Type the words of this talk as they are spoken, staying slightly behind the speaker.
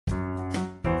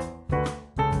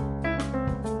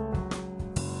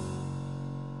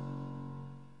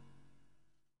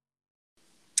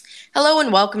Hello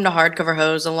and welcome to Hardcover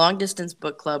Hose, a long distance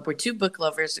book club where two book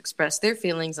lovers express their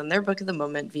feelings on their book of the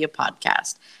moment via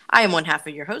podcast. I am one half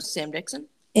of your host, Sam Dixon.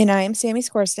 And I am Sammy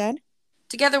Skorstad.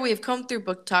 Together we have combed through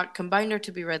Book Talk, combined our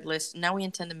to be read list, and now we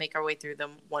intend to make our way through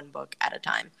them one book at a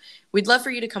time. We'd love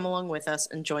for you to come along with us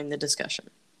and join the discussion.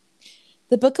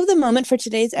 The book of the moment for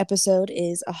today's episode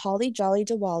is A Holly Jolly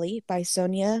Diwali by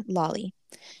Sonia Lally.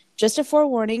 Just a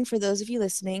forewarning for those of you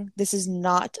listening, this is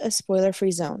not a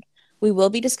spoiler-free zone. We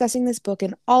will be discussing this book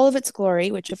in all of its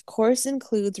glory, which of course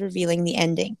includes revealing the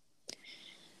ending.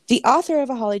 The author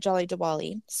of A Holly Jolly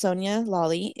Diwali, Sonia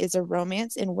Lally, is a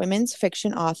romance and women's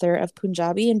fiction author of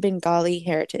Punjabi and Bengali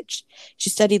heritage. She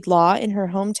studied law in her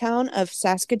hometown of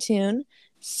Saskatoon,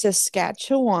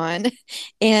 Saskatchewan,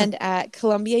 and at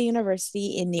Columbia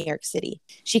University in New York City.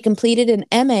 She completed an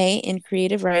MA in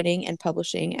creative writing and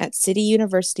publishing at City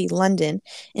University London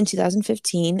in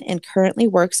 2015 and currently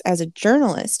works as a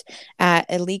journalist at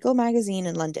a legal magazine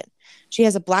in London. She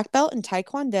has a black belt in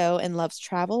Taekwondo and loves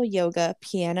travel, yoga,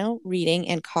 piano, reading,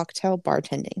 and cocktail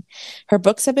bartending. Her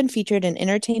books have been featured in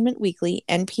Entertainment Weekly,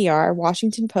 NPR,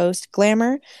 Washington Post,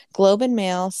 Glamour, Globe and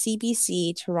Mail,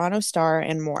 CBC, Toronto Star,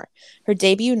 and more. Her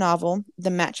debut novel,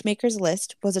 The Matchmaker's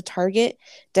List, was a Target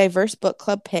Diverse Book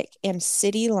Club pick and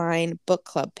City Line Book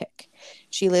Club pick.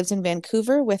 She lives in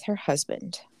Vancouver with her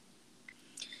husband.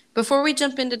 Before we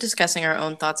jump into discussing our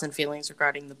own thoughts and feelings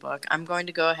regarding the book, I'm going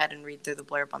to go ahead and read through the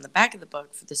blurb on the back of the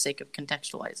book for the sake of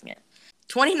contextualizing it.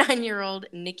 29-year-old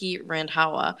Nikki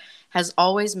Randhawa has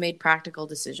always made practical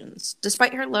decisions.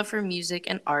 Despite her love for music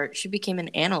and art, she became an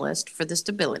analyst for the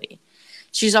stability.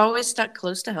 She's always stuck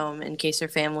close to home in case her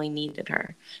family needed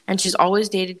her, and she's always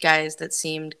dated guys that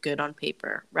seemed good on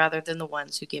paper, rather than the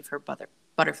ones who gave her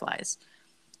butterflies.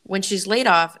 When she's laid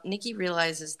off, Nikki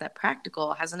realizes that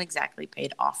practical hasn't exactly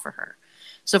paid off for her.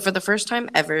 So for the first time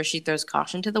ever, she throws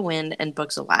caution to the wind and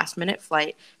books a last-minute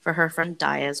flight for her friend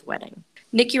Daya's wedding.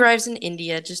 Nikki arrives in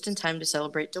India just in time to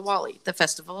celebrate Diwali, the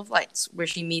Festival of Lights, where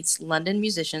she meets London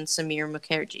musician Samir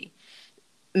Mukherjee.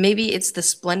 Maybe it's the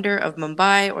splendor of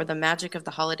Mumbai or the magic of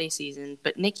the holiday season,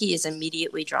 but Nikki is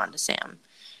immediately drawn to Sam.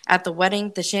 At the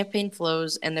wedding, the champagne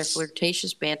flows and their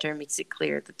flirtatious banter makes it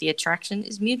clear that the attraction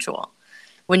is mutual.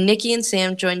 When Nikki and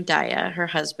Sam join Daya, her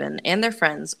husband, and their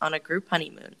friends on a group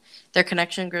honeymoon, their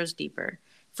connection grows deeper.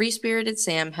 Free-spirited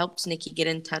Sam helps Nikki get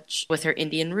in touch with her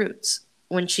Indian roots.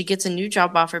 When she gets a new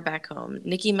job offer back home,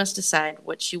 Nikki must decide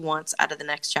what she wants out of the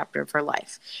next chapter of her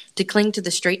life, to cling to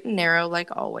the straight and narrow like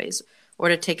always, or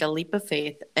to take a leap of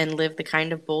faith and live the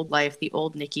kind of bold life the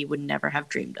old Nikki would never have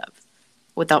dreamed of.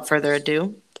 Without further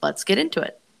ado, let's get into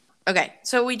it. Okay,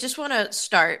 so we just want to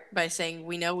start by saying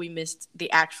we know we missed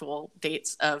the actual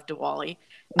dates of Diwali.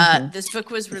 This book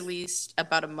was released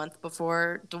about a month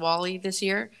before Diwali this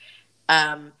year,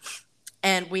 and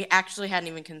we actually hadn't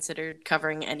even considered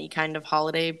covering any kind of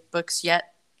holiday books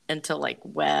yet until like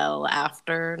well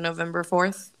after November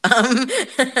 4th.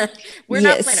 We're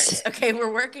not planners, okay?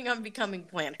 We're working on becoming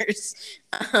planners.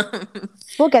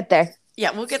 We'll get there.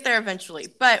 Yeah, we'll get there eventually.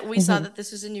 But we saw that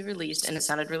this was a new release, and it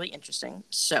sounded really interesting.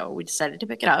 So we decided to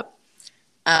pick it up.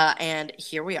 And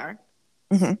here we are.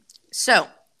 So,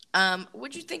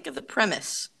 what'd you think of the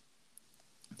premise?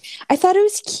 I thought it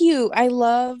was cute. I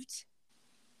loved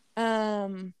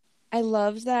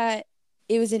that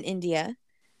it was in India.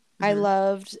 I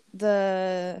loved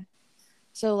the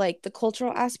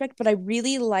cultural aspect, but I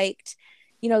really liked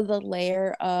the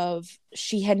layer of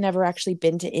she had never actually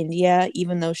been to India,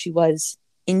 even though she was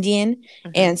Indian.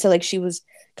 And so she was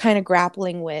kind of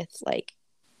grappling with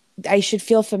I should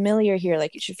feel familiar here.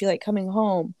 It should feel like coming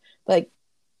home. But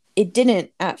it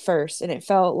didn't at first. And it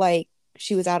felt like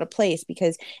she was out of place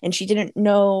and she didn't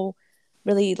know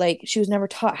really, she was never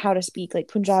taught how to speak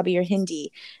Punjabi or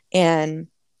Hindi. And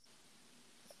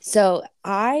so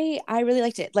I really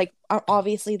liked it.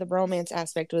 Obviously the romance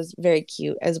aspect was very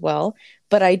cute as well,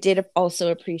 but I did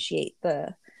also appreciate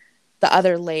the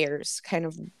other layers kind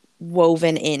of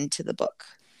woven into the book.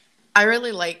 I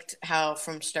really liked how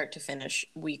from start to finish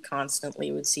we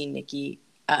constantly would see Nikki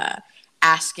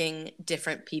asking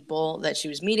different people that she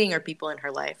was meeting or people in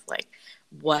her life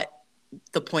what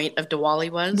the point of Diwali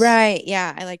was. Right,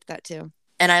 yeah, I liked that too.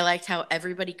 And I liked how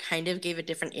everybody kind of gave a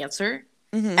different answer.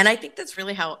 And I think that's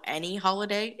really how any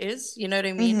holiday is. You know what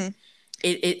I mean?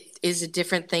 It is a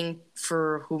different thing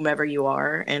for whomever you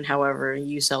are and however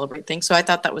you celebrate things. So I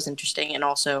thought that was interesting. And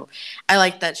also, I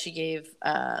liked that she gave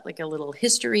a little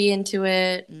history into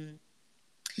it. And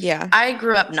yeah. I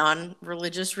grew up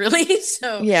non-religious, really.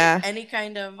 So yeah, any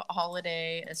kind of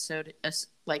holiday,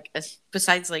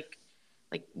 besides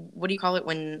what do you call it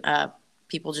when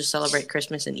people just celebrate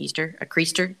Christmas and Easter? A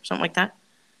creaster, something like that?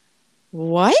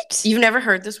 What? You've never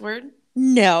heard this word?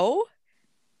 No.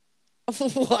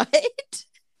 What?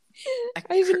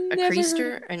 I've A never heard of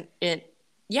creaster, and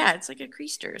yeah, it's like a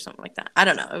creaster or something like that. I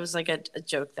don't know. It was like a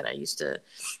joke that I used to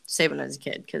say when I was a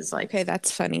kid because like Okay, that's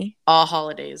funny. all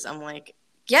holidays, I'm like,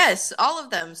 yes, all of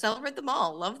them, celebrate them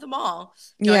all, love them all.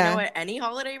 Do I know Yeah. what any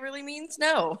holiday really means?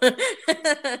 No. Oh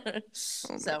my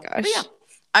But yeah, gosh.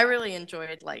 I really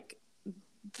enjoyed like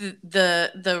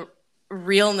the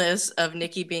realness of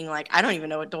Nikki being like, I don't even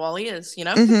know what Diwali is, you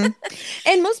know? Mm-hmm.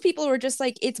 And most people were just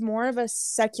like, it's more of a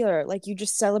secular, like you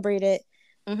just celebrate it.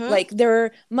 Mm-hmm. Like there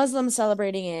were Muslims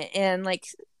celebrating it, and like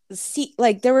see,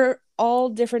 like there were all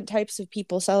different types of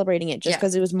people celebrating it, just Yeah.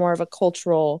 because it was more of a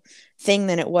cultural thing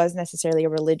than it was necessarily a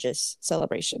religious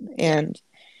celebration. Yeah. And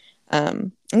I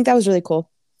think that was really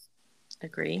cool.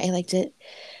 Agree. I liked it.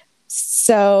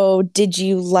 So, did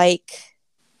you like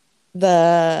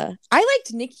I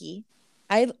liked Nikki.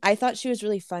 I thought she was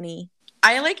really funny.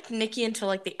 I liked Nikki until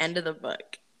like the end of the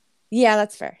book. Yeah,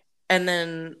 that's fair. And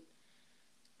then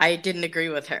I didn't agree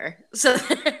with her. So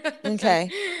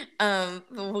Okay. but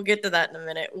we'll get to that in a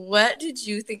minute. What did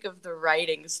you think of the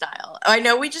writing style? I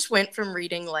know we just went from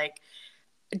reading like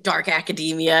dark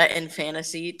academia and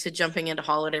fantasy to jumping into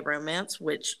holiday romance,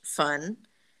 which fun.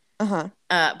 Uh-huh.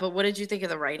 But what did you think of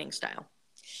the writing style?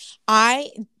 I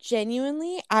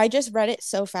just read it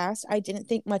so fast. I didn't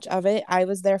think much of it. I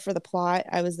was there for the plot.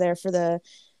 I was there for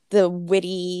the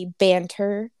witty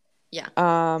banter. Yeah.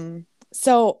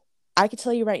 So I could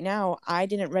tell you right now, I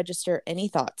didn't register any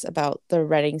thoughts about the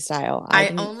writing style. I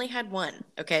only had one.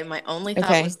 Okay, my only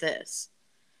thought was this.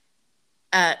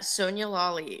 Sonia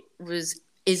Lawley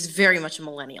is very much a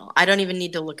millennial. I don't even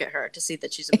need to look at her to see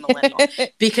that she's a millennial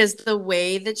because the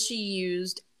way that she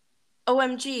used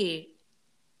OMG,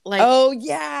 like oh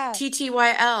yeah,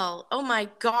 TTYL, oh my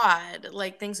god,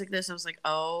 like things like this. I was like,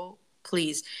 oh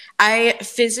please. I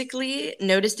physically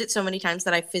noticed it so many times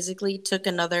that I physically took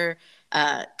another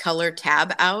color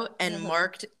tab out and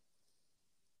marked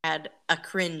had a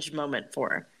cringe moment for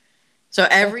her. So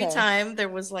every time there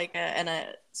was like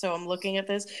so I'm looking at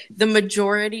this, the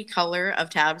majority color of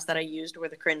tabs that I used were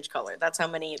the cringe color. That's how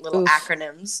many little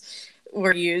acronyms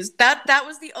were used. That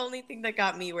was the only thing that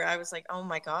got me where I was like, oh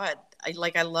my god,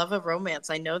 I love a romance.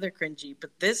 I know they're cringy,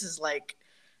 but this is like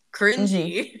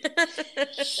cringy.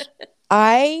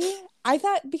 I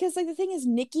thought, because like the thing is,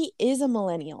 Nikki is a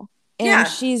millennial, and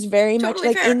she's very much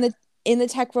like fair. in the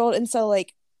tech world, and so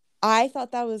like I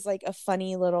thought that was like a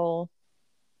funny little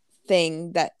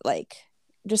thing, that like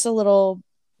just a little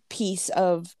piece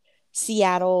of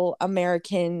Seattle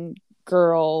American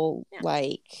girl,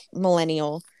 like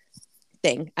millennial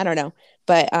thing. I don't know,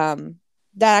 but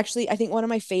that actually, I think one of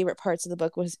my favorite parts of the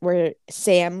book was where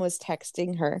Sam was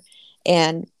texting her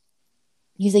and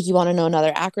he's like, you want to know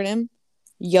another acronym?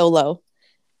 YOLO.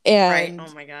 And right.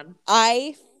 Oh my god,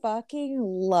 I fucking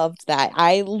loved that.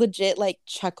 I legit like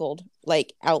chuckled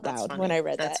like out loud when I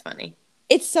read that. That's funny.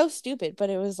 It's so stupid, but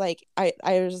it was like I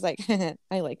was like I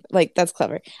like that's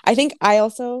clever. I think I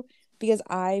also, because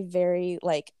I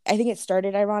think it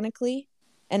started ironically,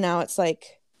 and now it's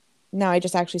like, now I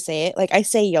just actually say it. Like I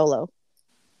say YOLO.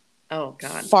 Oh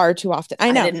god. Far too often.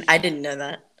 I know. I didn't know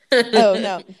that. Oh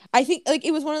no. I think like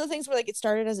it was one of the things where like it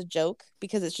started as a joke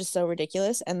because it's just so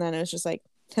ridiculous, and then it was just like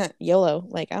YOLO.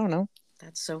 Like, I don't know.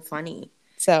 That's so funny.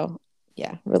 So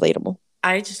yeah, relatable.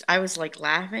 I was like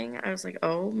laughing. I was like,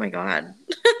 oh my god.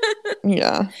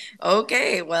 Yeah.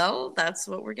 Okay, well, that's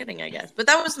what we're getting, I guess. But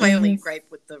that was my only gripe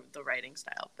with the writing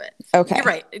style. But you're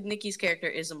right. Nikki's character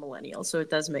is a millennial, so it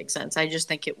does make sense. I just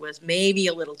think it was maybe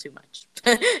a little too much.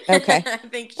 Okay. I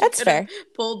think that's fair.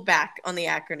 Pulled back on the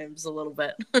acronyms a little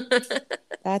bit.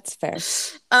 That's fair.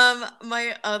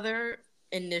 My other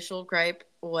initial gripe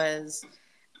was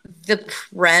the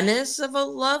premise of a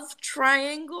love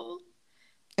triangle.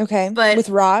 Okay. But with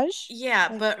Raj?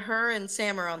 Yeah, but her and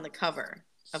Sam are on the cover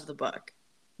of the book.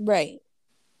 Right.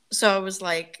 So I was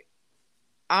like,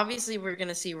 obviously we're going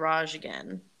to see Raj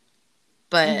again,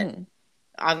 but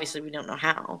obviously we don't know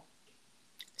how.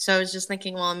 So I was just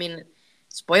thinking, well, I mean,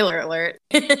 spoiler alert.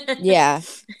 Yeah.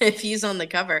 If he's on the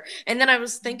cover. And then I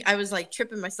was like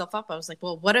tripping myself up. I was like,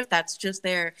 well, what if that's just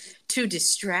there to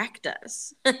distract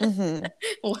us?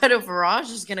 What if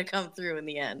Raj is going to come through in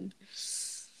the end?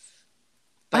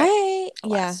 But,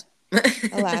 alas.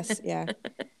 Yeah.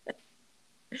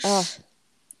 Oh,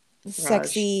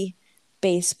 sexy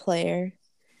bass player.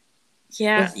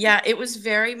 Yeah, it was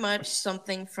very much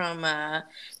something from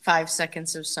 5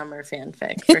 Seconds of Summer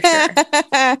fanfic, for sure.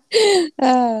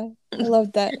 I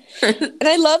love that. And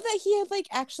I love that he had like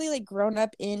actually like grown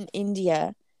up in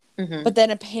India, but then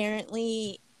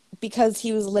apparently because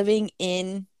he was living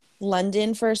in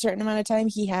London for a certain amount of time,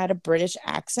 he had a British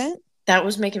accent. That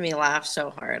was making me laugh so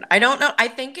hard. I don't know. I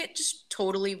think it just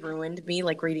totally ruined me,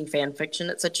 like reading fan fiction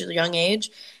at such a young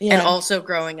age, and Yeah. also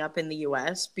growing up in the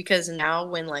U.S. Because now,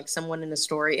 when like someone in a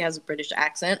story has a British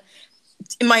accent,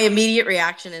 my immediate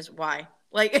reaction is why?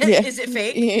 Like, Yeah. is it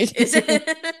fake? Is it?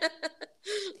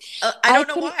 I I don't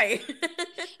know couldn't why.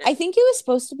 I think it was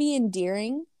supposed to be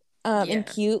endearing, and Yeah,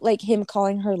 cute, like him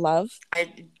calling her love.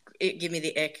 it give me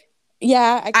the ick.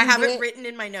 Yeah, I I couldn't have do it it. written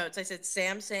in my notes. I said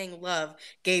Sam saying love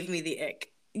gave me the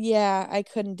ick. Yeah, I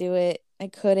couldn't do it. I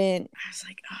couldn't. I was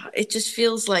like, oh, it just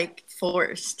feels like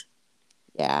forced.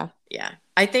 Yeah. Yeah.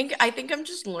 I think I'm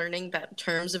just learning that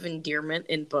terms of endearment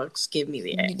in books give me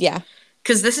the ick. Yeah.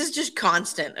 Because this is just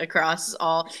constant across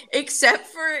all, except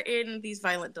for in these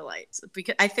Violent Delights.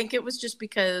 Because I think it was just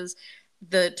because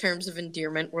the terms of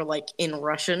endearment were like in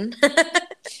Russian,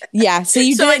 Yeah. So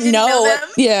you so I didn't didn't know know what? them.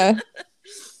 Yeah.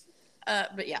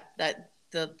 But yeah, that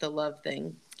the love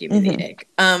thing gave me the Hmm. ick.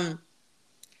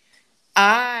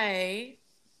 I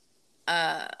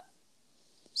uh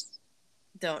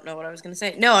don't know what I was gonna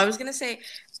say. No, I was gonna say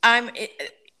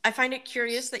I find it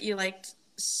curious that you liked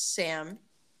Sam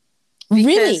because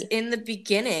Really? in the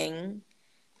beginning,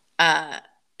 and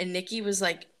Nikki was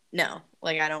like, "No,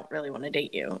 like I don't really want to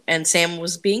date you," and Sam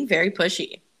was being very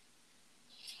pushy.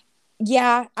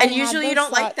 Yeah, I And had usually you those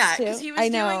don't like thoughts that because too. I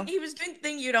know. he was doing the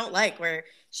thing you don't like, where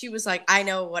she was like, "I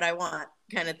know what I want,"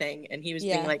 kind of thing, and he was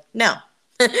being Yeah. like, "No,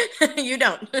 you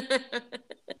don't."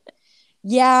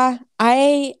 Yeah,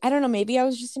 I don't know, maybe I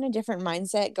was just in a different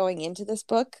mindset going into this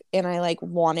book and I like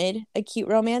wanted a cute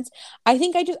romance. I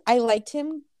think I liked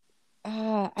him.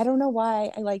 I don't know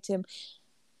why I liked him,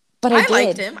 but I I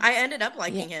liked did. him. I ended up Yeah.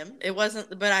 liking him. It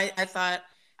wasn't, but I thought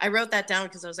I wrote that down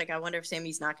because I was like, I wonder if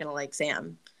Sammy's not gonna like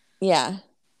Sam. Yeah.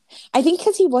 I think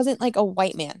cuz he wasn't like a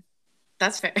white man.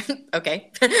 That's fair.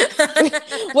 Okay.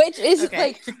 Which is Okay.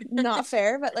 like not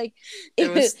fair, but like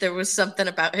There was something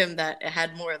about him that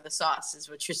had more of the sauce, is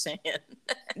what you're saying.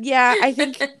 yeah, I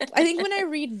think when I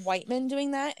read white men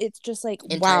doing that, it's just like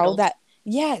wow, Entitled. that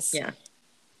yes, Yeah.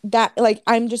 that like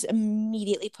I'm just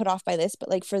immediately put off by this, but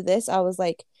like for this I was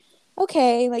like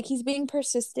okay, like he's being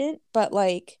persistent, but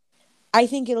like I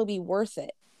think it'll be worth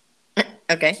it.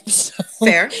 Okay. So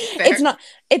Fair. Fair.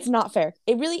 it's not fair.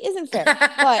 It really isn't fair.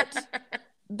 But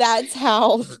that's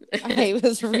how I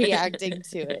was reacting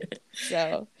to it.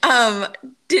 So, um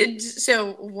did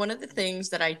so one of the things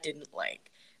that I didn't like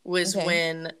was okay.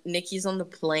 when Nikki's on the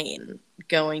plane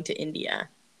going to India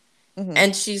Hmm.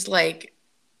 and she's like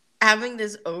having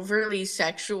this overly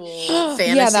sexual Yeah, that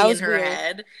fantasy in was her weird.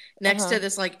 head next Uh-huh. to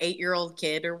this like 8-year-old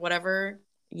kid or whatever.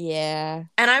 Yeah.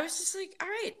 And I was just like, all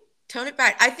right, tone it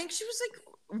back. I think she was like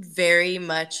very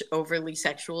much overly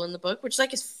sexual in the book, which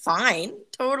like is fine,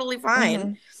 totally fine.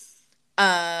 Hmm.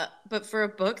 But for a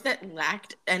book that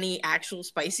lacked any actual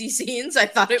spicy scenes, I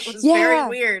thought it was very Yeah.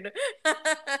 weird. I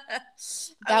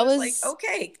That was like, was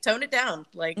okay, tone it down.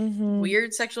 Like hmm.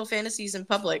 weird sexual fantasies in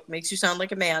public makes you sound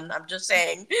like a man. I'm just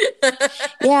saying.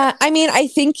 Yeah, I mean, I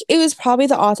think it was probably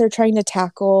the author trying to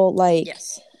tackle like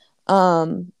Yes,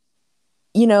 um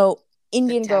you know, the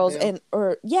Indian girls taboo. and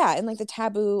or yeah, and like the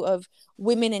taboo of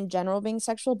women in general being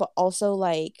sexual, but also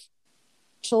like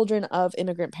children of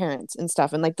immigrant parents and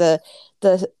stuff, and like the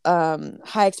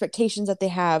high expectations that they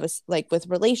have like with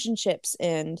relationships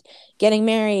and getting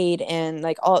married and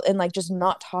like all and like just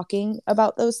not talking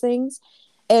about those things.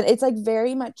 And it's like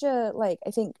very much a like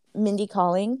I think Mindy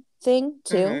Kaling thing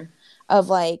too, Hmm. of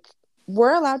like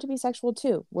we're allowed to be sexual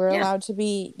too. We're Yeah. allowed to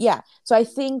be yeah. So I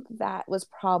think that was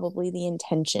probably the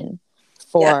intention Yeah,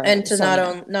 for and to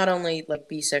Sonia. not only like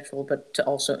be sexual, but to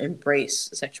also embrace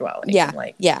sexuality Yeah, and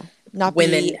like yeah. Not be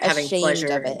women having ashamed pleasure.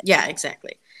 of And it. yeah,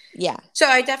 exactly. Yeah. So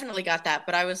I definitely got that,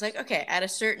 but I was like, okay, at a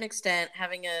certain extent,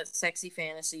 having a sexy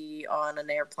fantasy on an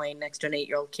airplane next to an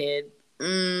 8-year-old kid,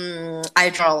 I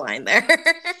draw a line there.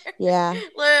 Yeah.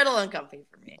 Little uncomfy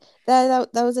for me. That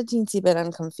was a teensy bit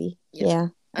uncomfy. Yeah. Yeah,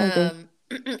 I agree.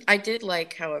 Um, I did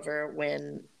like, however,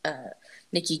 when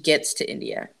Nikki gets to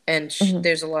India, and Hmm.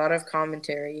 there's a lot of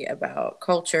commentary about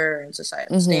culture and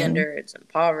societal Hmm. standards and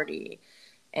poverty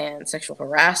and sexual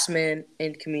harassment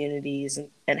in communities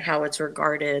and how it's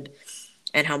regarded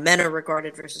and how men are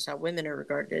regarded versus how women are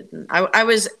regarded. And I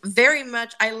was very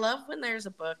much, I love when there's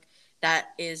a book that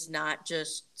is not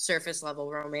just surface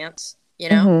level romance, you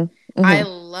know? Hmm. I Hmm.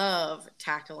 love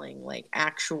tackling like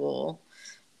actual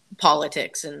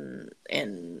politics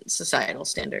and societal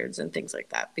standards and things like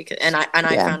that because I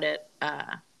Yeah. found it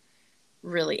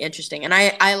really interesting and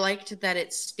I liked that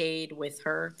it stayed with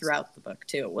her throughout the book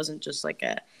too. It wasn't just like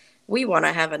We want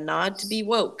to have a nod to be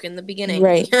woke in the beginning.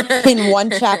 Right. In one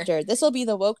chapter. This will be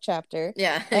the woke chapter.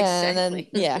 Yeah, And then,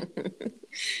 exactly. yeah,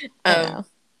 I know.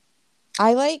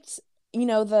 I liked,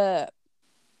 the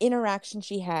interaction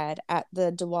she had at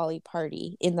the Diwali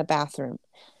party in the bathroom.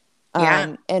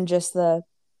 Yeah. And just the,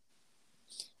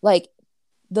 like,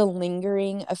 the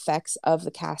lingering effects of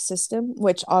the caste system,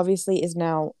 which obviously is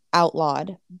now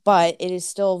outlawed, but it is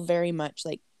still very much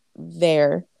like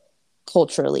there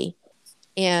culturally.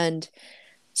 And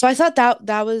so I thought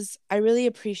that was, I really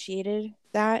appreciated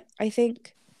that, I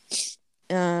think.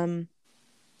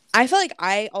 I feel like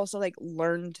I also like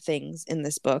learned things in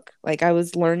this book. Like I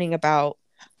was learning about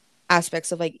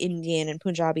aspects of like Indian and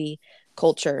Punjabi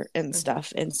culture and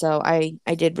stuff. And so I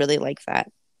did really like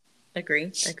that.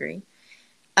 Agree.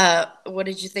 What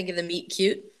did you think of the meet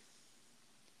cute?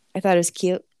 I thought it was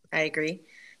cute. I agree.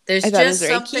 There's I thought it was just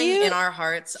very something in cute. our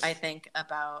hearts, I think,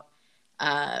 about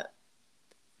uh,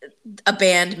 a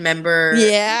band member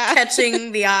Yeah.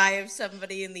 catching the eye of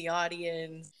somebody in the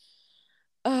audience,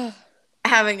 Ugh.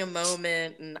 having a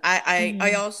moment, and I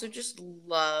Mhm. also just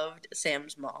loved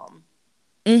Sam's mom.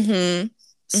 Mhm.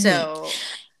 So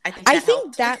I think I that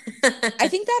think helped. that I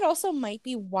think that also might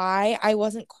be why I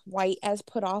wasn't quite as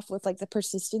put off with like the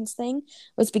persistence thing,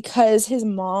 was because his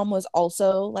mom was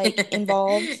also like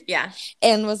involved Yeah.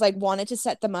 and was like wanted to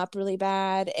set them up really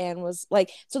bad, and was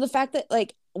like, so the fact that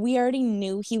like we already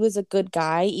knew he was a good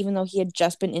guy even though he had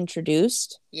just been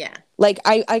introduced. Yeah. Like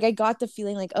I got the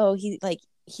feeling like, oh,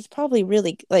 he's probably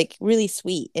really like really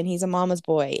sweet, and he's a mama's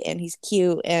boy, and he's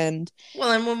cute, and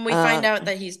Well, and when we find uh out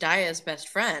that he's Daya's best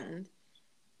friend,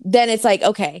 then it's like,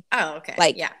 okay, oh, okay,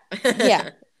 like, yeah.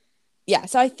 yeah. Yeah,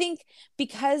 so I think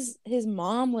because his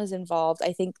mom was involved,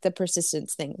 I think the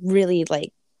persistence thing really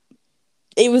like,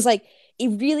 it was like, it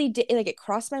really did, like it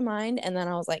crossed my mind, and then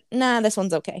I was like, nah, this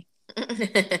one's okay.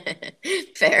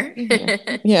 Fair.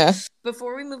 Yeah. Yeah.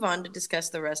 Before we move on to discuss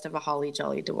the rest of A Holly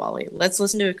Jolly Diwali, let's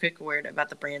listen to a quick word about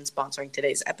the brand sponsoring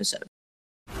today's episode.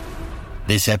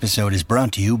 This episode is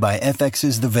brought to you by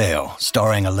FX's The Veil,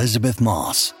 starring Elizabeth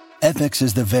Moss.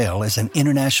 FX's The Veil is an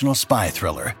international spy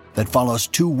thriller that follows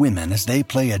two women as they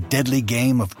play a deadly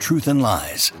game of truth and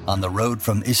lies on the road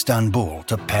from Istanbul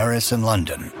to Paris and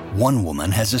London. One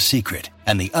woman has a secret,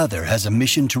 and the other has a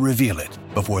mission to reveal it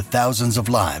before thousands of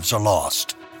lives are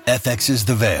lost. FX's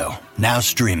The Veil, now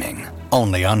streaming,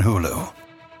 only on Hulu.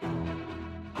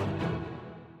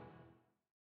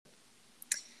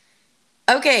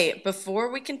 Okay,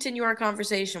 before we continue our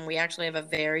conversation, we actually have a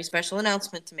very special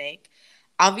announcement to make.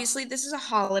 Obviously, this is a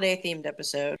holiday-themed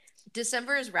episode.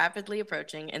 December is rapidly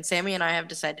approaching, and Sammy and I have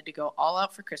decided to go all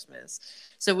out for Christmas.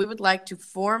 So we would like to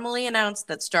formally announce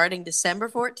that starting December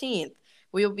 14th,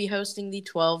 we will be hosting the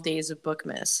 12 Days of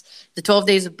Bookmas. The 12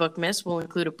 Days of Bookmas will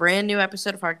include a brand new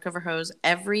episode of Hardcover Hose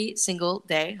every single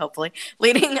day, hopefully,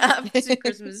 leading up to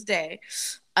Christmas Day.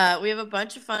 We have a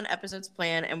bunch of fun episodes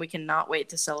planned, and we cannot wait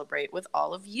to celebrate with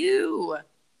all of you.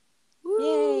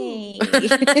 Yay.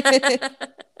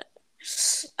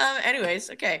 Anyways,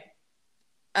 okay.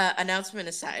 Announcement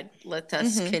aside, let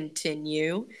us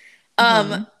continue.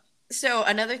 So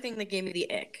another thing that gave me the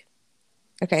ick.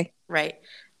 Okay. Right.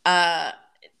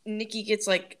 Nikki gets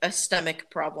like a stomach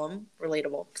problem,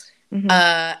 relatable.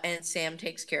 And Sam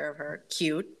takes care of her.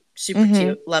 Cute. Super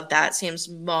cute. Love that. Sam's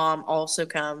mom also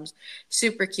comes.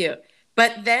 Super cute.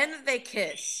 But then they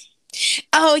kiss.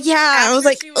 Oh yeah. I was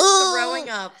like, she was throwing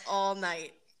up all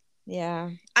night.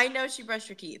 Yeah. I know she brushed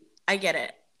her teeth. I get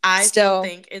it. I still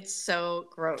think it's so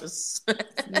gross.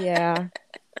 Yeah.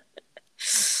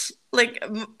 Like,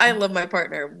 I love my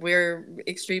partner. We're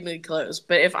extremely close.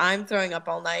 But if I'm throwing up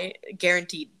all night,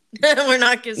 guaranteed we're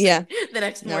not kissing the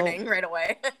next morning right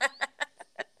away.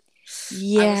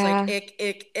 Yeah. I was like,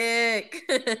 ick.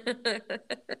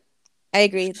 I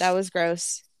agree. That was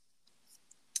gross.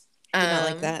 Did not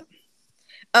like that.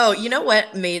 Oh, you know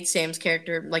what made Sam's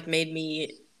character, like, made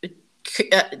me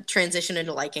transition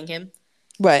into liking him?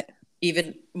 What?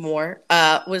 Even more,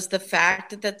 was the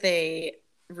fact that they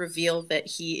reveal that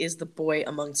he is the boy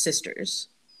among sisters.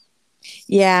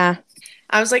 Yeah.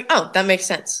 I was like, oh, that makes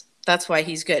sense. That's why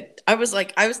he's good. I was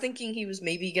thinking he was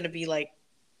maybe going to be like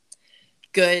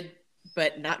good,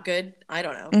 but not good. I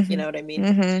don't know. You know what I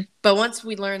mean? But once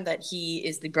we learned that he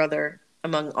is the brother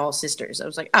among all sisters, I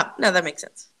was like, oh, no, that makes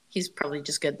sense. He's probably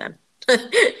just good then.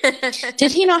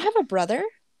 Did he not have a brother?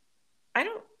 I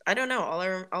don't know.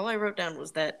 All I wrote down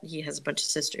was that he has a bunch of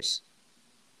sisters.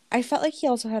 I felt like he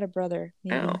also had a brother.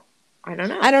 Maybe. Oh, I don't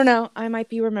know. I don't know. I might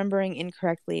be remembering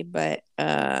incorrectly, but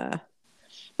yeah,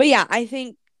 I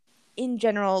think in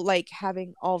general, like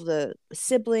having all the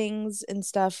siblings and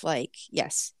stuff, like,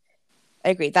 yes, I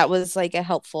agree. That was like a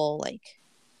helpful, like,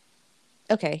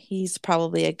 okay, he's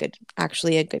probably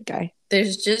actually a good guy.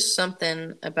 There's just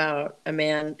something about a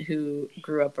man who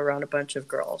grew up around a bunch of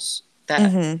girls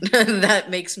that Mm-hmm. that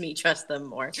makes me trust them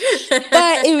more.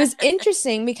 But it was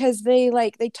interesting because they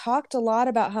talked a lot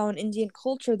about how in Indian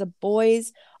culture the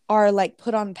boys are like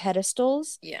put on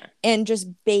pedestals Yeah. and just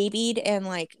babied and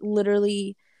like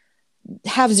literally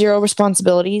have zero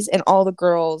responsibilities, and all the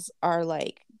girls are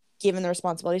like given the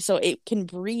responsibility, so it can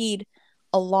breed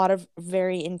a lot of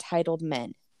very entitled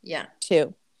men Yeah.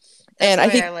 too. That's And why I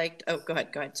think, I liked. Oh, go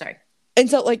ahead. Sorry. and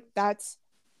so like that's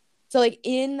so like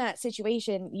in that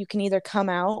situation you can either come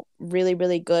out really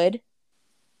really good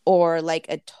or like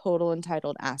a total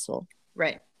entitled asshole.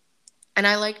 Right. And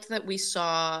I liked that we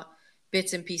saw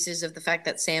bits and pieces of the fact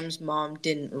that Sam's mom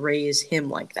didn't raise him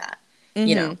like that.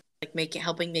 You know, Mm-hmm. like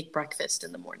helping make breakfast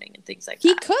in the morning and things like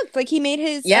He that. cooked, like he made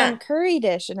his Yeah. curry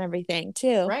dish and everything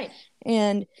too. Right.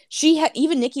 And she had,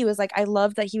 even Nikki was like, I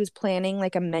love that he was planning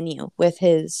like a menu with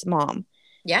his mom.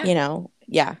 Yeah. You know,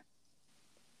 yeah.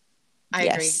 I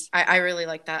agree. Yes. I really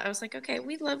like that. I was like, okay,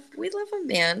 we love a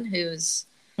man who's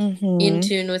in Mm-hmm.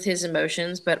 tune with his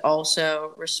emotions, but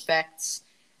also respects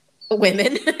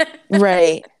women.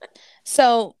 Right.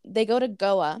 So they go to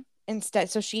Goa instead.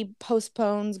 So she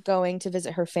postpones going to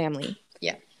visit her family.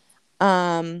 Yeah.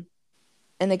 And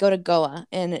they go to Goa,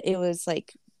 and it was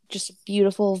like just a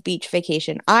beautiful beach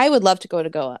vacation. I would love to go to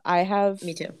Goa.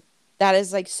 Me too. That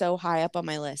is like so high up on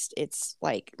my list. It's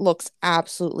like looks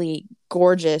absolutely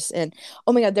gorgeous. And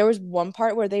oh my God, there was one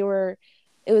part where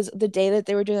it was the day that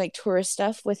they were doing like tourist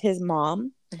stuff with his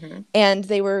mom. Mm-hmm. And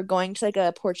they were going to like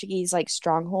a Portuguese like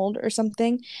stronghold or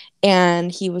something,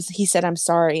 and he said I'm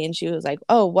sorry, and she was like,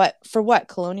 oh, what for, what,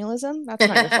 colonialism, that's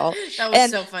not your fault. That was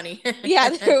And so funny. yeah,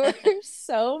 there were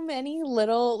so many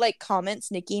little like comments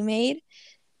Nikki made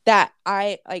that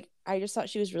I just thought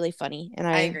she was really funny, and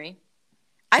I agree.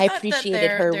 I thought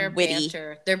appreciated that her witty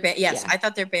banter, yeah. I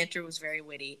thought their banter was very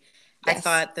witty. Yes. I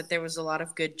thought that there was a lot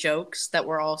of good jokes that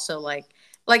were also like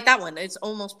that one. It's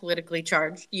almost politically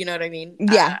charged. You know what I mean?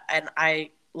 Yeah. And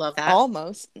I love that.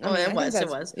 Almost. I mean, it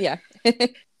was. Yeah.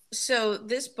 So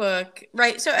this book,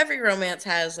 right? So every romance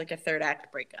has like a third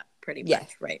act breakup, pretty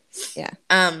much, right? Yeah.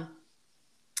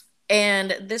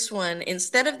 And this one,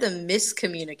 instead of the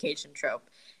miscommunication trope,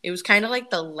 it was kind of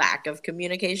like the lack of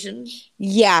communication.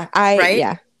 Yeah. Right?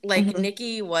 Yeah. Like Mm-hmm.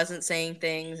 Nikki wasn't saying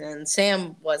things and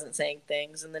Sam wasn't saying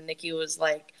things. And then Nikki was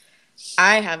like,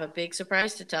 I have a big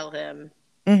surprise to tell him.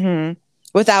 Mm-hmm.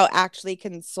 Without actually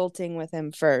consulting with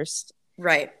him first.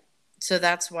 Right. So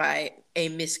that's why a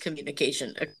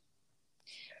miscommunication,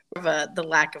 the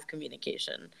lack of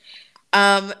communication.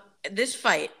 This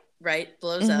fight, right,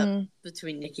 blows up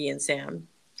between Nikki and Sam.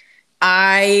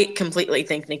 I completely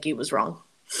think Nikki was wrong.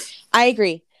 I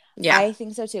agree. Yeah. I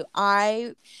think so too.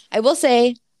 I will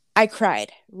say I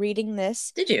cried reading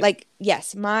this. Did you? Like,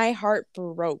 yes, my heart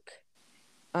broke.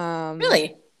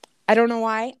 Really? I don't know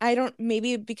why.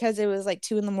 Maybe because it was like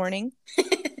 2 a.m.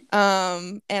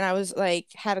 And I was like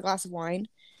had a glass of wine,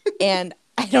 and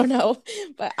I don't know,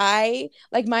 but I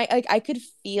could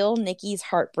feel Nikki's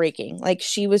heart breaking. Like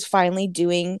she was finally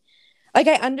doing,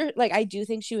 I do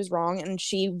think she was wrong, and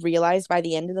she realized by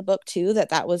the end of the book too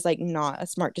that was like not a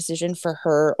smart decision for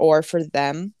her or for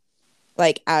them,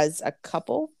 like as a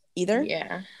couple either.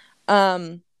 Yeah.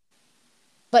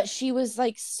 But she was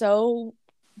like so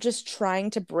just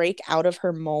trying to break out of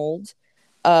her mold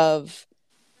of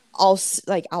I'll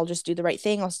just do the right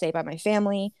thing. I'll stay by my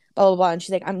family, blah, blah, blah. And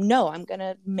she's like, I'm going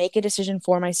to make a decision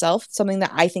for myself. Something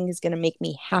that I think is going to make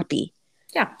me happy.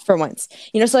 Yeah. For once,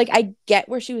 so like, I get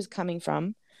where she was coming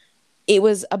from. It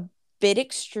was a bit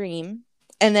extreme.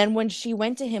 And then when she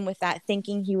went to him with that,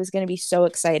 thinking he was going to be so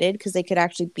excited because they could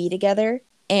actually be together,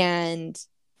 and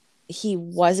he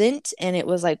wasn't. And it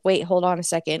was like, wait, hold on a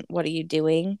second. What are you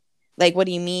doing? Like, what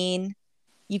do you mean?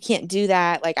 You can't do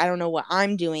that. Like, I don't know what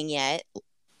I'm doing yet.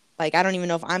 Like, I don't even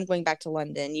know if I'm going back to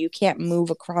London. You can't move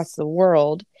across the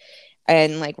world.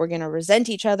 And like, we're going to resent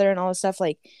each other and all this stuff.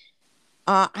 Like,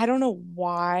 I don't know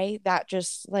why that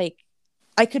just like,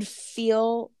 I could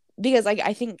feel, because like,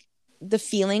 I think the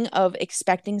feeling of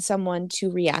expecting someone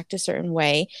to react a certain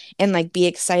way and like be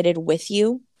excited with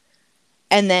you,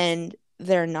 and then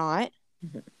they're not,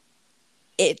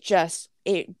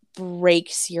 it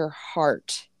breaks your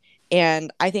heart.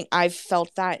 And I think I've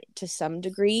felt that to some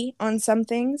degree on some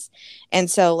things. And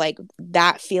so like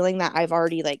that feeling that I've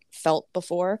already like felt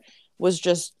before was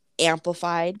just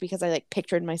amplified because I like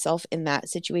pictured myself in that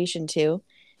situation too.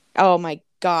 Oh my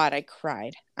God, I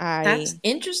cried. That's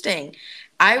interesting.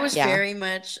 I was very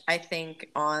much, I think,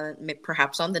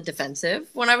 perhaps on the defensive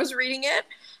when I was reading it.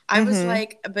 I was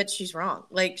like, but she's wrong.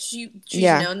 Like she's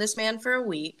known this man for a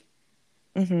week,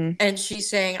 and she's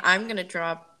saying, I'm gonna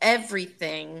drop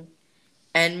everything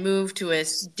and move to a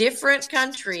different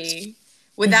country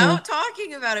without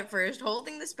talking about it first,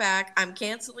 holding this back. I'm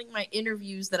canceling my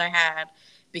interviews that I had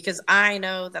because I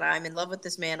know that I'm in love with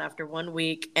this man after 1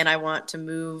 week, and I want to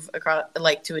move across,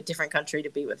 like, to a different country to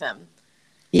be with him.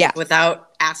 Yeah.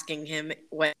 Without asking him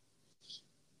when.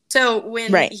 So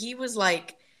when he was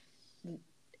like,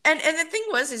 and the thing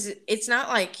was, is it's not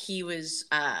like he was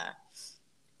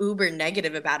uber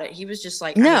negative about it. He was just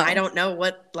like, no, I don't know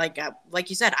what, like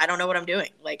you said, I don't know what I'm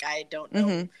doing. Like, I don't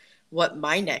know what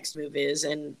my next move is.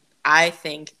 And I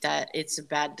think that it's a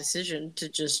bad decision to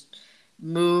just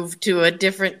move to a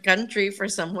different country for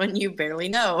someone you barely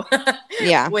know.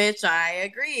 Yeah. Which I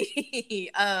agree.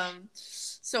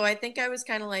 So I think I was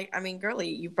kind of like, I mean, girlie,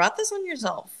 you brought this on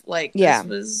yourself. Like, this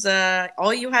was,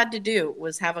 all you had to do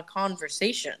was have a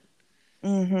conversation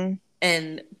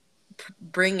and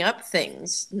bring up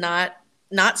things, not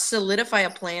solidify a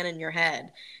plan in your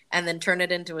head and then turn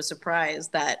it into a surprise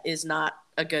that is not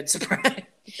a good surprise.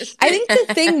 I think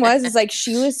the thing is like,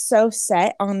 she was so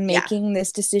set on making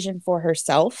this decision for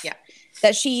herself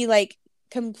that she like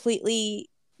completely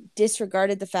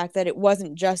disregarded the fact that it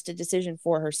wasn't just a decision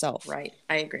for herself. Right.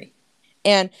 I agree.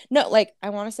 And no, like,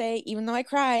 I want to say, even though I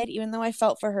cried, even though I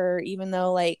felt for her, even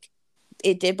though like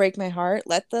it did break my heart,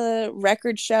 let the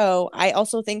record show, I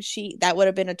also think that would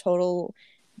have been a total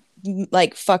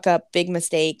like fuck up, big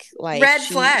mistake. Like red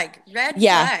flag.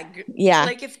 Yeah.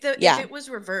 Like if it was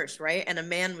reversed, right, and a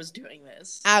man was doing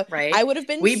this, right, I would have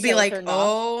been. We'd be like,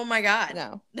 oh my god,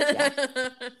 no,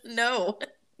 no,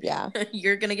 yeah,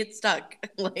 you're gonna get stuck.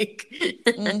 Like,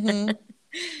 yeah.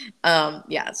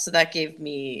 So that gave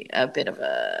me a bit of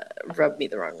a rub me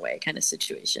the wrong way kind of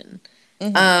situation.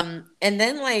 And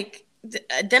then like,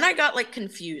 then I got like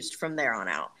confused from there on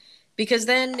out. Because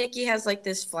then Nikki has like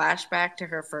this flashback to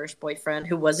her first boyfriend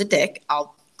who was a dick.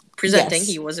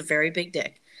 He was a very big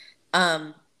dick.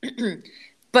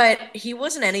 But he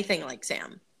wasn't anything like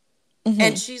Sam.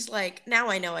 And she's like, now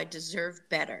I know I deserve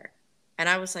better. And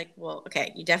I was like, well,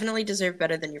 okay, you definitely deserve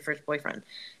better than your first boyfriend.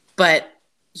 But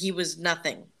he was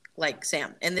nothing like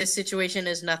Sam. And this situation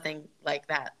is nothing like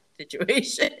that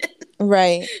situation.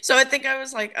 Right. So I think I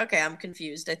was like, okay, I'm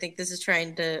confused. I think this is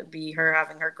trying to be her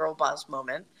having her girl boss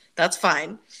moment. That's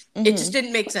fine. It just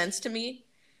didn't make sense to me.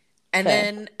 And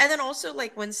then also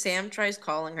like when Sam tries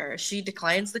calling her, she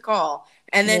declines the call.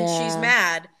 And then she's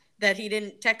mad that he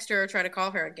didn't text her or try to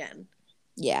call her again.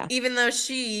 Yeah. Even though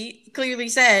she clearly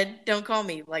said, don't call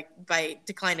me, like by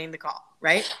declining the call.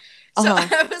 Right. So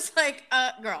I was like,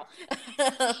 girl.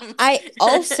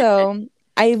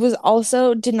 I was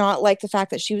also did not like the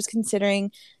fact that she was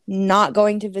considering not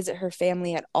going to visit her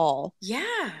family at all.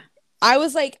 Yeah. I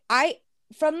was like,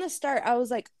 from the start, I was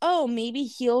like, oh, maybe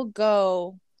he'll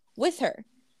go with her.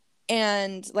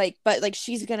 And like, but like,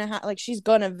 she's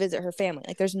gonna visit her family.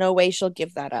 Like, there's no way she'll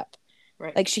give that up.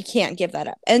 Right. Like, she can't give that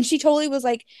up. And she totally was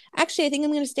like, actually, I think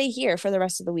I'm gonna stay here for the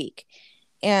rest of the week.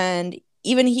 And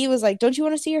even he was like, don't you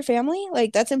want to see your family?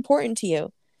 Like, that's important to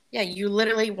you. Yeah, you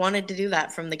literally wanted to do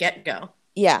that from the get-go.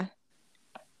 Yeah.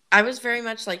 I was very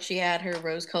much like she had her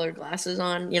rose-colored glasses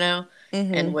on, you know,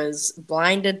 and was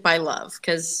blinded by love.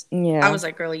 Because I was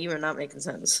like, girlie, you are not making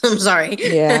sense. I'm sorry.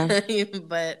 Yeah.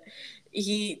 But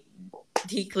he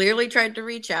clearly tried to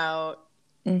reach out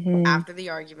after the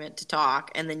argument to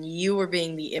talk. And then you were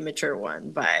being the immature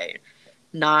one by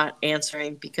not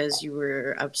answering because you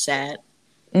were upset.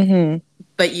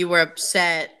 But you were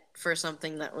upset for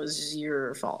something that was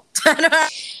your fault. I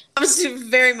was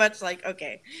very much like,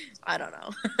 okay, I don't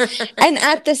know. And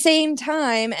at the same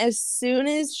time, as soon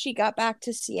as she got back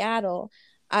to Seattle,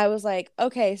 I was like,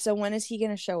 okay, so when is he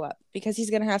going to show up? Because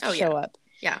he's going to have to show up.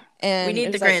 Yeah. And we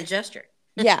need the grand gesture.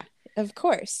 Yeah, of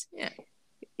course. Yeah.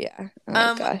 Yeah. Oh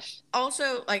my gosh.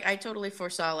 Also, like, I totally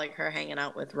foresaw like her hanging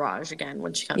out with Raj again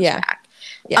when she comes back.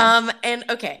 Yeah. And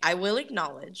okay, I will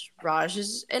acknowledge Raj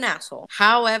is an asshole.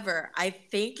 However, I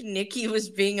think Nikki was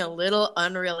being a little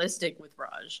unrealistic with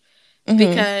Raj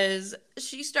because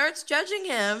she starts judging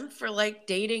him for like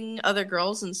dating other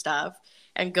girls and stuff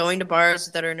and going to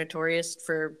bars that are notorious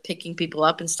for picking people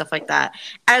up and stuff like that,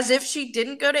 as if she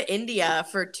didn't go to India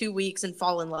for 2 weeks and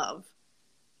fall in love.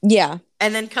 Yeah.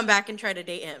 And then come back and try to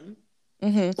date him.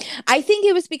 I think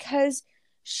it was because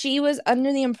she was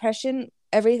under the impression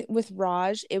with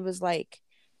Raj, it was like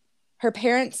her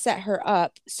parents set her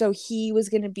up so he was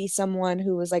going to be someone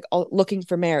who was like looking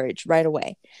for marriage right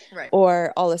away. Right.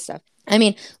 Or all this stuff. I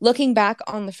mean, looking back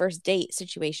on the first date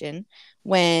situation,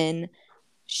 when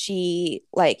she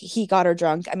like he got her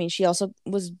drunk. I mean, she also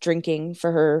was drinking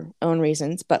for her own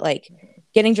reasons, but like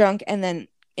getting drunk and then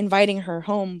inviting her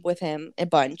home with him a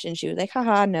bunch, and she was like,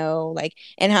 haha, no, like,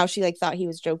 and how she like thought he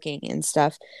was joking and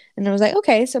stuff. And I was like,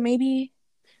 okay, so maybe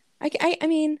I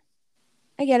mean,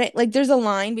 I get it. Like there's a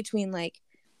line between like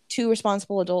two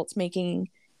responsible adults making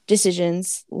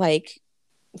decisions like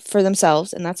for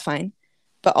themselves, and that's fine.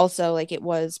 But also like it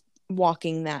was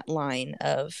walking that line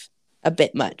of a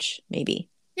bit much, maybe.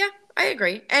 Yeah, I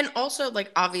agree. And also, like,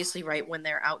 obviously, right, when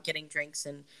they're out getting drinks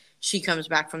and she comes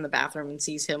back from the bathroom and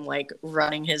sees him, like,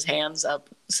 running his hands up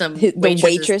some The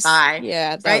waitress thigh.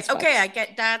 Yeah, that right? was Okay, I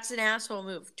get that's an asshole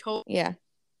move. Totally yeah.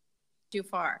 too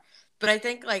far. But I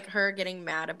think, like, her getting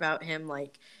mad about him,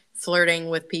 like, flirting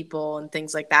with people and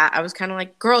things like that, I was kind of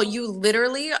like, girl, you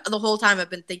literally, the whole time have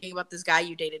been thinking about this guy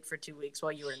you dated for 2 weeks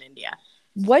while you were in India.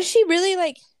 Was she really,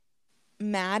 like,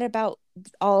 mad about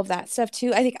all of that stuff,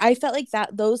 too? I think I felt like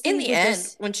that those In things the were end,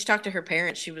 just... when she talked to her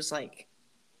parents, she was like,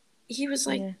 he was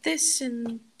like Yeah. this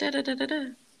and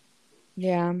da-da-da-da-da.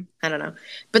 Yeah. I don't know.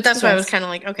 But that's why I was kind of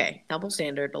like, okay, double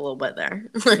standard a little bit there.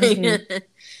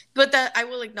 But that I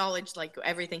will acknowledge, like,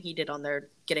 everything he did on their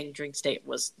getting drink date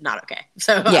was not okay.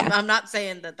 So Yeah. I'm not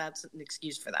saying that that's an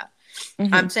excuse for that.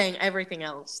 I'm saying everything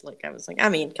else, like, I was like, I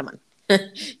mean, come on.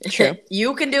 True.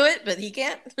 You can do it, but he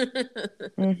can't.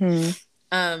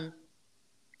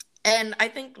 And I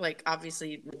think, like,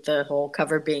 obviously with the whole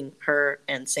cover being her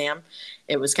and Sam,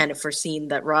 it was kind of foreseen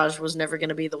that Raj was never going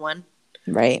to be the one.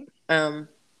 Right.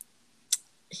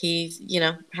 He, you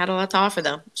know, had a lot to offer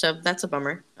though, so that's a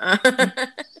bummer.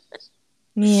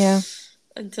 Yeah.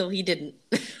 Until he didn't.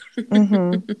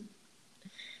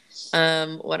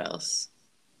 What else?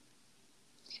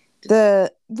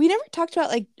 We never talked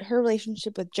about like her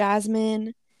relationship with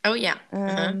Jasmine. Oh yeah.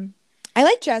 I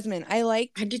like Jasmine. I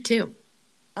did too.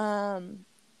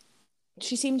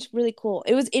 She seemed really cool.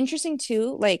 It was interesting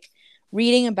too, like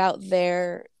reading about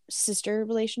their sister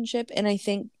relationship, and I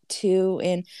think too,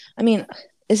 and I mean,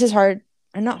 this is hard,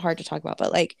 or not hard to talk about,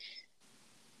 but like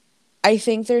I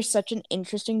think there's such an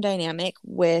interesting dynamic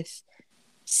with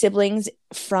siblings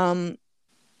from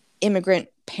immigrant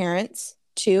parents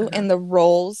too, and the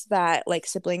roles that like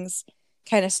siblings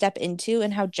kind of step into,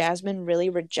 and how Jasmine really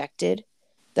rejected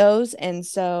those. And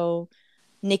so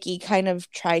Nikki kind of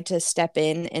tried to step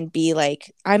in and be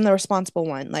like, I'm the responsible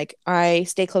one. Like, I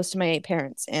stay close to my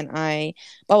parents and I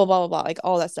blah, blah, blah, blah, blah. Like,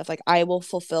 all that stuff. Like, I will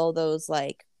fulfill those,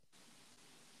 like,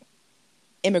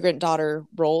 immigrant daughter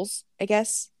roles, I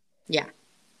guess. Yeah.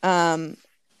 And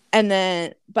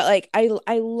then, but, like,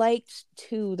 I liked,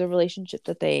 too, the relationship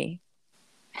that they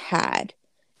had.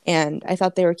 And I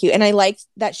thought they were cute. And I liked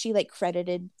that she, like,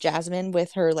 credited Jasmine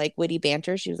with her, like, witty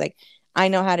banter. She was like, I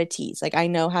know how to tease. Like, I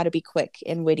know how to be quick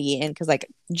and witty. And because,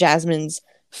 like, Jasmine's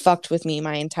fucked with me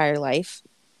my entire life.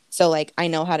 So, like, I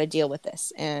know how to deal with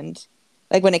this. And,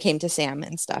 like, when it came to Sam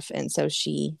and stuff. And so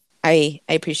I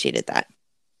appreciated that.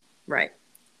 Right.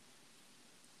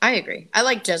 I agree. I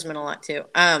like Jasmine a lot, too.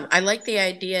 I like the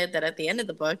idea that at the end of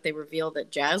the book, they reveal that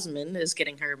Jasmine is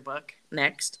getting her book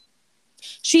next.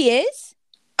 She is?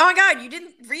 Oh, my God. You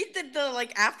didn't read the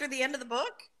like, after the end of the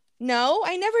book? No,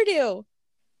 I never do.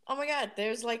 Oh my God,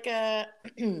 there's like a,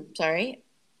 sorry,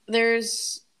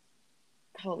 there's,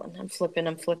 hold on, I'm flipping.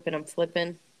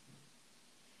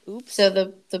 Oops. So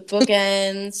the book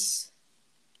ends,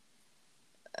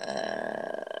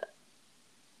 and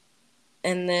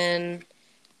then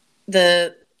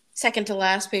the second to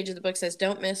last page of the book says,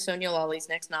 don't miss Sonia Lawley's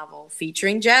next novel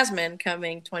featuring Jasmine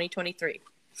coming 2023.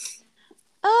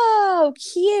 Oh,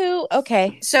 cute.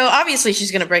 Okay. So obviously she's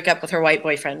going to break up with her white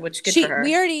boyfriend, which is good for her.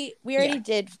 We already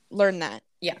did learn that.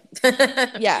 Yeah.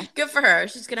 Yeah. Good for her.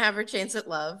 She's going to have her chance at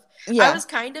love. Yeah. I was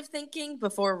kind of thinking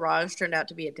before Raj turned out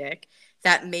to be a dick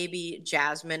that maybe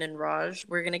Jasmine and Raj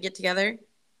were going to get together.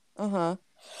 Uh-huh.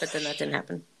 But then that didn't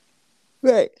happen.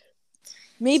 Right.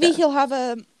 Maybe he'll have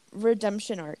a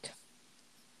redemption arc.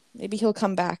 Maybe he'll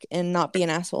come back and not be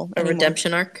an asshole anymore.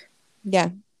 Redemption arc? Yeah.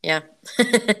 Yeah.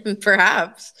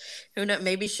 Perhaps. Who knows?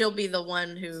 Maybe she'll be the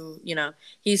one who, you know,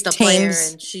 he's the player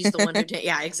and she's the one who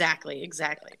yeah, exactly.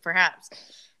 Perhaps.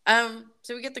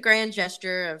 So we get the grand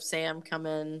gesture of Sam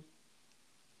coming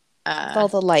with all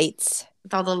the lights.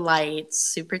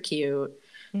 Super cute.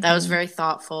 That was very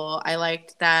thoughtful. I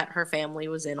liked that her family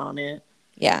was in on it.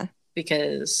 Yeah.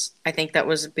 Because I think that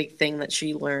was a big thing that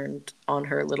she learned on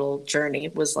her little journey,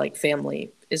 was like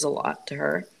family is a lot to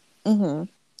her.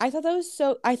 I thought that was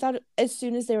I thought as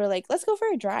soon as they were like, let's go for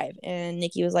a drive. And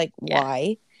Nikki was like,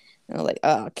 why? And I was like,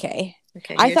 oh, okay.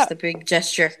 Okay, here's the big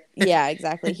gesture. Yeah,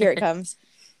 exactly. Here it comes.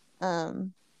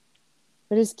 But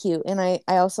it's cute. And I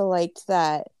also liked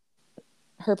that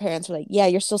her parents were like, yeah,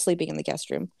 you're still sleeping in the guest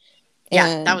room. Yeah,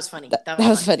 And that was funny. That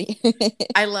was funny.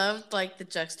 I loved like the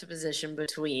juxtaposition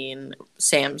between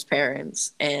Sam's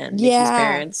parents and Nikki's Yeah.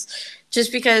 parents,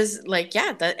 just because like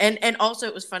and also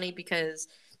it was funny because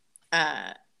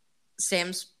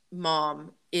Sam's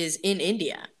mom is in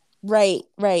India. Right.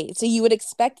 So you would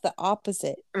expect the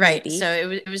opposite. Right. Maybe.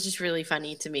 So it was just really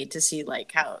funny to me to see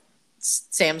like how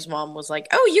Sam's mom was like,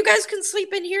 "Oh, you guys can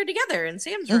sleep in here together in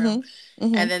Sam's room,"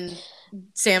 and then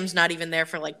Sam's not even there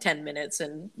for like 10 minutes,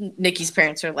 and Nikki's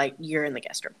parents are like, "You're in the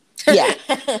guest room." Yeah,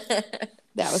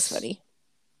 that was funny.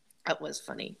 That was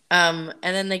funny. And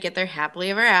then they get their happily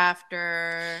ever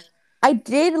after. I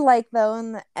did like though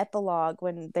in the epilogue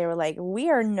when they were like,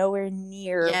 "We are nowhere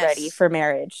near ready for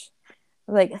marriage."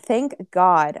 Like, thank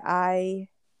God.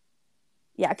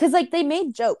 Because like they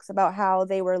made jokes about how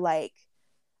they were like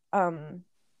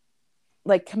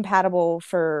compatible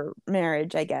for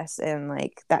marriage, I guess, and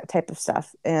like that type of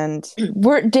stuff. And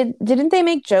didn't they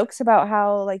make jokes about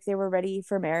how like they were ready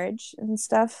for marriage and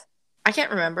stuff? I can't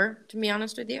remember, to be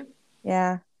honest with you.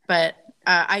 Yeah. But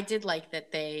I did like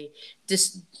that they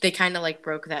kind of like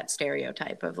broke that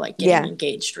stereotype of like getting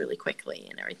engaged really quickly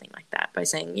and everything like that by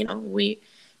saying, you know,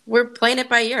 we're playing it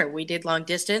by ear. We did long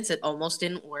distance. It almost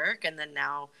didn't work. And then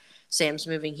now Sam's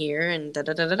moving here and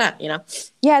you know?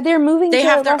 Yeah, they're moving to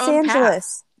Los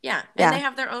Angeles. Path. Yeah. And they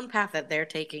have their own path that they're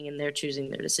taking and they're choosing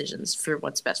their decisions for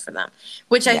what's best for them,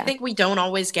 which I think we don't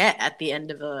always get at the end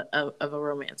of a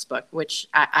romance book, which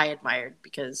I admired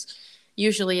because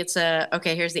usually it's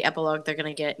okay, here's the epilogue. They're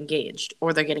going to get engaged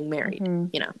or they're getting married,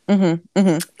 you know?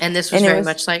 And this was very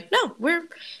much like, no, we're,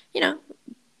 you know,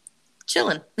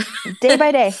 chilling day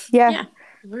by day. Yeah,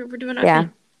 we're doing our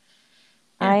thing.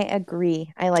 I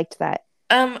agree. I liked that.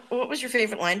 What was your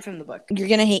favorite line from the book? You're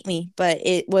gonna hate me, but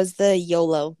it was the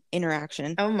YOLO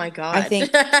interaction. Oh my God. I think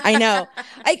I know.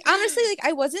 Like honestly, like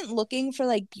I wasn't looking for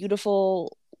like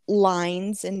beautiful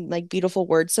lines and like beautiful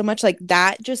words so much. Like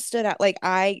that just stood out. Like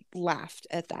I laughed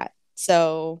at that.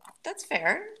 So that's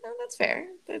fair. No, that's fair.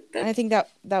 I think that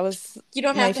was you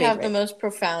don't have to have the most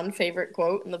profound favorite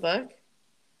quote in the book.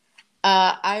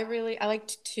 I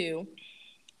liked two.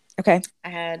 Okay. I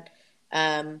had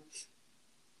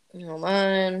hold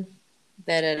on.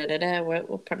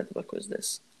 What part of the book was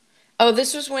this? Oh,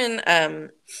 this was when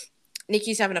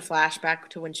Nikki's having a flashback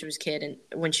to when she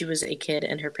was a kid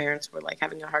and her parents were like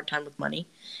having a hard time with money.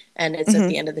 And it's at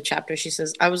the end of the chapter. She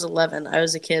says, "I was 11. I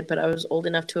was a kid, but I was old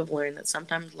enough to have learned that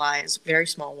sometimes lies, very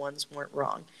small ones, weren't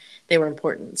wrong. They were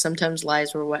important. Sometimes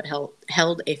lies were what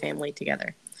held a family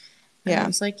together." And I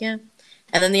was like, yeah.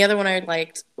 And then the other one I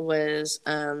liked was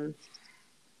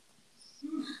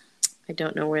I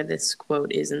don't know where this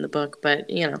quote is in the book, but,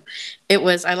 you know, it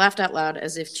was, "I laughed out loud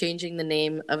as if changing the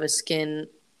name of a skin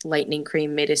lightening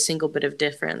cream made a single bit of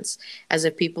difference, as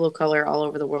if people of color all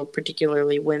over the world,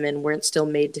 particularly women, weren't still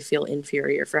made to feel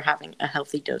inferior for having a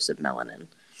healthy dose of melanin."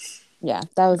 Yeah,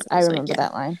 that was I remember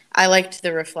that line. I liked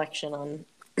the reflection on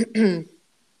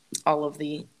all of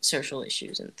the social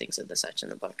issues and things of the such in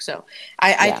the book. So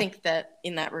I think that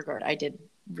in that regard, I did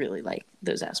really like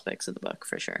those aspects of the book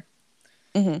for sure.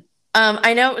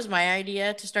 I know it was my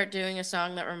idea to start doing a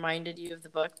song that reminded you of the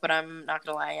book, but I'm not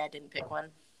gonna lie, I didn't pick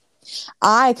one.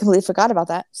 I completely forgot about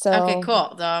that. So okay,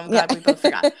 cool. Though I'm glad we both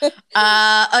forgot.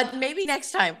 Maybe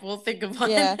next time we'll think of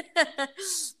one. Yeah.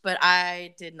 But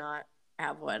I did not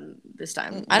have one this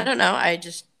time. I don't know. I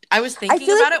was thinking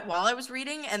about it while I was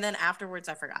reading, and then afterwards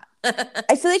I forgot.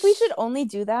 I feel like we should only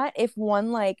do that if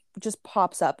one like just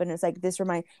pops up and it's like this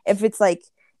if it's like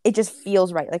it just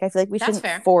feels right. Like I feel like we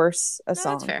shouldn't force a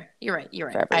song. That's fair. You're right.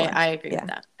 I agree with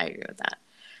that. I agree with that.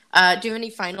 Do you have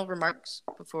any final remarks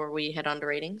before we head on to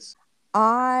ratings?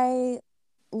 I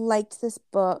liked this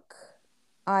book.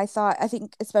 I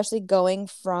think especially going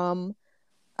from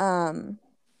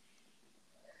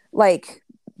like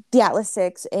the Atlas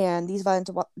Six and These Violent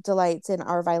Delights and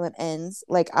Our Violent Ends,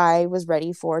 like I was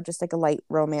ready for just like a light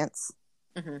romance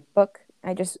book.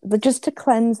 I just to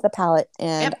cleanse the palate,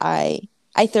 and I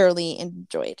thoroughly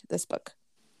enjoyed this book.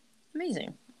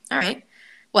 Amazing. All right.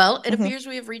 Well, it appears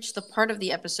we have reached the part of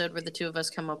the episode where the two of us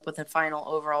come up with a final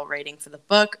overall rating for the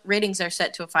book. Ratings are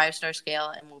set to a 5-star scale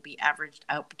and will be averaged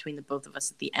out between the both of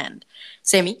us at the end.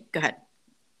 Sammy, go ahead.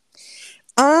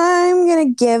 I'm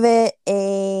going to give it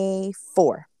a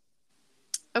 4.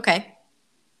 Okay.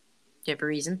 Do you have a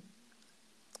reason?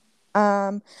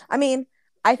 I mean,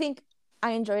 I think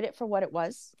I enjoyed it for what it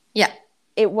was. Yeah.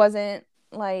 It wasn't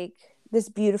like this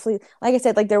beautifully, like I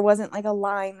said, like there wasn't like a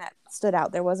line that stood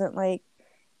out. There wasn't like,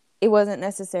 it wasn't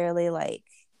necessarily like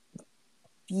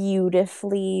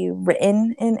beautifully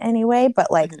written in any way,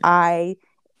 but like I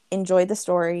enjoyed the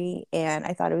story, and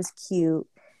I thought it was cute,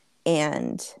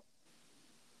 and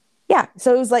yeah,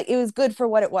 so it was good for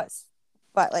what it was,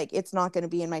 but like it's not going to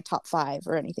be in my top 5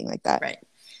 or anything like that. Right.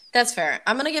 That's fair.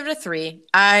 I'm gonna give it a 3.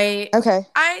 Okay.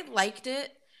 I liked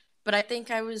it, but I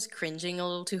think I was cringing a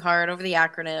little too hard over the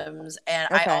acronyms, and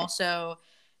I Okay. also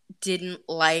didn't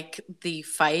like the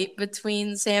fight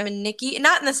between Sam and Nikki.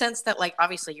 Not in the sense that, like,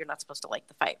 obviously you're not supposed to like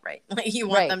the fight, right? Like, you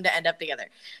want Right. them to end up together.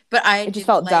 But I It just didn't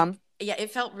felt dumb. Yeah,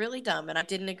 it felt really dumb, and I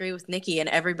didn't agree with Nikki, and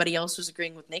everybody else was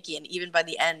agreeing with Nikki. And even by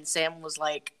the end, Sam was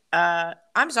like,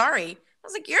 I'm sorry. I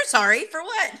was like, you're sorry for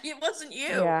what? It wasn't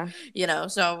you. Yeah. You know,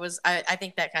 so I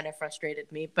think that kind of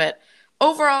frustrated me. But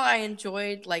overall, I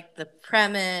enjoyed, like, the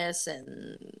premise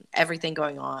and everything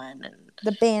going on, and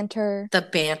The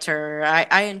banter.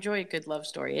 I enjoy a good love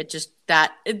story. It just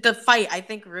the fight, I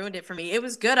think, ruined it for me. It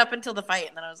was good up until the fight,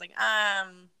 and then I was like,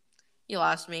 you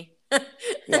lost me.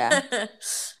 Yeah.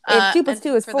 If 2 plus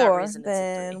 2 is 4, reason,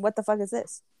 then what the fuck is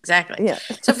this? Exactly. Yeah.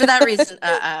 So for that reason,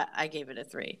 I gave it a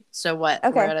 3. So what?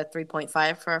 Okay. We're at a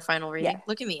 3.5 for our final rating. Yeah.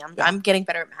 Look at me. Yeah. I'm getting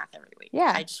better at math every week.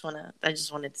 Yeah. I just wanted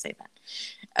to say that.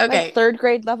 Okay. Like 3rd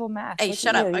grade level math. Hey, Look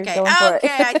shut at up. you. Okay. You're going for Okay.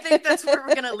 it. I think that's where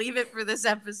we're going to leave it for this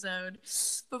episode.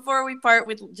 Before we part,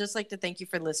 we'd just like to thank you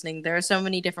for listening. There are so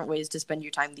many different ways to spend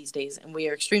your time these days, and we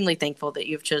are extremely thankful that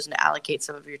you've chosen to allocate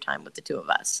some of your time with the two of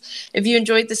us. If you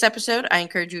enjoyed this episode, I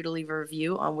encourage you to leave a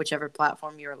review on whichever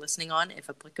platform you are listening on, if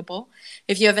applicable.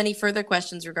 If you have any further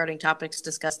questions regarding topics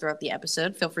discussed throughout the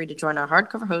episode, feel free to join our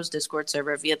Hardcover Hose Discord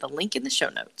server via the link in the show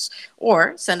notes,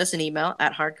 or send us an email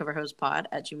at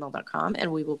hardcoverhosepod@gmail.com,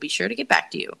 and we will be sure to get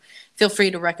back to you. Feel free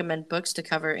to recommend books to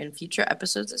cover in future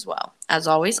episodes as well. As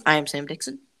always, I am Sam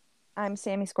Dixon. I'm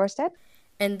Sammy Skorstead.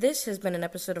 And this has been an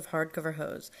episode of Hardcover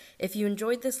Hose. If you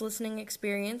enjoyed this listening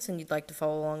experience and you'd like to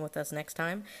follow along with us next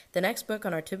time, the next book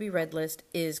on our to-be-read list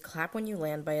is Clap When You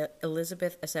Land by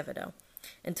Elizabeth Acevedo.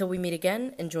 Until we meet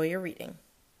again, enjoy your reading.